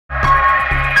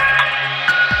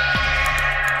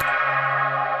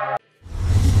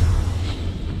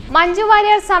manju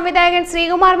warrier സംവിധായകൻ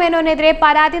ശ്രീകുമാർ മേനോനെതിരെ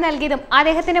പരാതി നൽകിയതും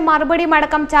അദ്ദേഹത്തിന്റെ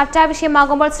മറുപടിയുമടക്കം ചർച്ചാ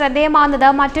വിഷയമാകുമ്പോൾ ശ്രദ്ധേയമാവുന്നത്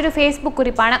മറ്റൊരു ഫേസ്ബുക്ക്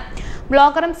കുറിപ്പാണ്.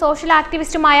 ബ്ലോഗറും social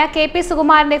ആക്ടിവിസ്റ്റുമായ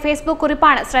സുകുമാരന്റെ Facebook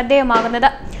കുറിപ്പാണ് ശ്രദ്ധേയമാകുന്നത്.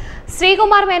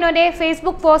 ശ്രീകുമാർ മേനോന്റെ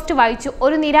ഫേസ്ബുക്ക് പോസ്റ്റ് വായിച്ചു.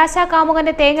 ഒരു നിരാശാ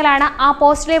കാമുകന്റെ തേങ്ങലാണ് ആ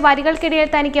പോസ്റ്റിലെ വരികൾക്കിടയിൽ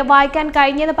തനിക്ക് വായിക്കാൻ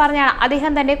കഴിഞ്ഞെന്ന് പറഞ്ഞാണ്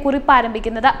അദ്ദേഹം തന്റെ കുറിപ്പ്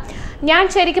ആരംഭിക്കുന്നത്. ഞാൻ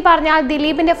ശരിക്കും പറഞ്ഞാൽ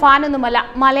ദിലീപിന്റെ ഫാനൊന്നുമല്ല.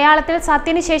 മലയാളത്തിൽ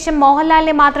സത്യന് ശേഷം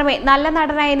മോഹൻലാലിനെ മാത്രമേ നല്ല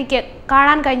നടനായി എനിക്ക്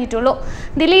കാണാൻ കഴിഞ്ഞിട്ടുള്ളൂ.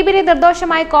 ദിലീപിന്റെ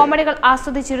നിർദോഷമായ കോമഡികൾ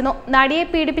ആസ്വദിച്ചിരുന്നു. നടിയെ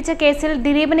പീഡിപ്പിച്ച കേസിൽ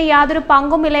ദിലീപിന് യാതൊരു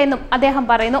പങ്കുമില്ല എന്നും അദ്ദേഹം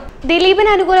പറയുന്നു.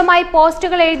 ദിലീപിന് അനുകൂലമായി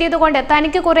പോസ്റ്റുകൾ എഴുതിയതുകൊണ്ട്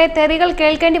തനിക്ക് കുറെ തെറികൾ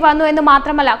കേൾക്കേണ്ടി വന്നു എന്ന്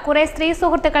മാത്രമല്ല കുറെ സ്ത്രീ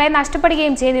സുഹൃത്തുക്കളെ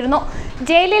നഷ്ടപ്പെടുകയും ചെയ്തിരുന്നു.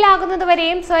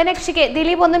 ജയിലിലാകുന്നതുവരെയും സ്വയരക്ഷയ്ക്ക്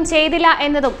ദിലീപ് ഒന്നും ചെയ്തില്ല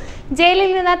എന്നതും ജയിലിൽ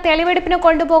നിന്ന് തെളിവെടുപ്പിന്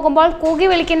കൊണ്ടുപോകുമ്പോൾ കൂകി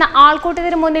വിളിക്കുന്ന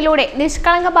ആൾക്കൂട്ടത്തിന് മുന്നിലൂടെ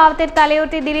നിഷ്കളങ്ക ഭാവത്തിൽ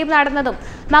തലയുയർത്തി ദിലീപ് നടന്നതും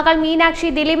മകൾ മീനാക്ഷി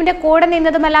ദിലീപിന്റെ കൂടെ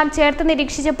നിന്നതുമെല്ലാം ചേർത്ത്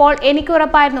നിരീക്ഷിച്ചപ്പോൾ എനിക്ക്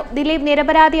ഉറപ്പായിരുന്നു ദിലീപ്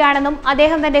നിരപരാധിയാണെന്നും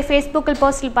അദ്ദേഹം തന്റെ ഫേസ്ബുക്കിൽ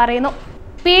പോസ്റ്റിൽ പറയുന്നു.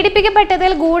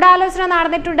 പീഡിപ്പിക്കപ്പെട്ടതിൽ ഗൂഢാലോചന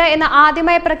നടന്നിട്ടുണ്ട് എന്ന്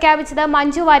ആദ്യമായി പ്രഖ്യാപിച്ചത്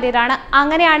മഞ്ജു വാര്യരാണ്.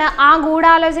 അങ്ങനെയാണ് ആ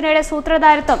ഗൂഢാലോചനയുടെ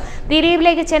സൂത്രധാരിത്വം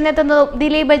ദിലീപിലേക്ക് ചെന്നെത്തുന്നതും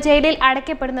ദിലീപ് ജയിലിൽ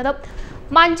അടയ്ക്കപ്പെടുന്നതും.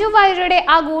 മഞ്ജു വാര്യരുടെ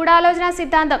ആ ഗൂഢാലോചന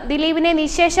സിദ്ധാന്തം ദിലീപിനെ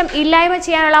നിശേഷം ഇല്ലായ്മ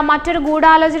ചെയ്യാനുള്ള മറ്റൊരു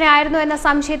ഗൂഢാലോചനയായിരുന്നു എന്ന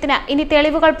സംശയത്തിന് ഇനി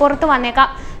തെളിവുകൾ പുറത്തു വന്നേക്കാം.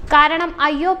 കാരണം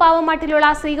അയ്യോ പാവം മട്ടിലുള്ള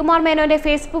ശ്രീകുമാർ മേനോന്റെ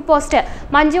ഫേസ്ബുക്ക് പോസ്റ്റ്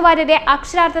മഞ്ജു വാര്യരെ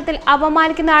അക്ഷരാർത്ഥത്തിൽ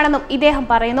അപമാനിക്കുന്നതാണെന്നും ഇദ്ദേഹം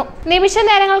പറയുന്നു. നിമിഷ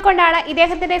നേരങ്ങൾ കൊണ്ടാണ്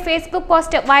ഇദ്ദേഹത്തിന്റെ ഫേസ്ബുക്ക്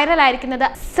പോസ്റ്റ് വൈറലായിരിക്കുന്നത്.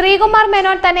 ശ്രീകുമാർ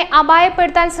മേനോൻ തന്നെ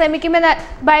അപായപ്പെടുത്താൻ ശ്രമിക്കുമെന്ന്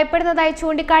ഭയപ്പെടുന്നതായി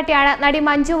ചൂണ്ടിക്കാട്ടിയാണ് നടി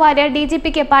മഞ്ജു വാര്യർ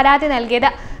DGPക്ക് പരാതി നൽകിയത്.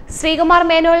 ശ്രീകുമാർ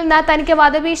മേനോനിൽ നിന്ന് തനിക്ക്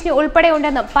വധഭീഷണി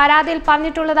ഉൾപ്പെടെയുണ്ടെന്നും പരാതിയിൽ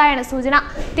പറഞ്ഞിട്ടുള്ളതായാണ് സൂചന.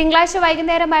 തിങ്കളാഴ്ച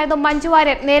വൈകുന്നേരമായിരുന്നു മഞ്ജു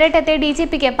വാര്യർ നേരിട്ടെത്തി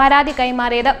DGPക്ക് പരാതി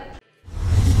കൈമാറിയത്.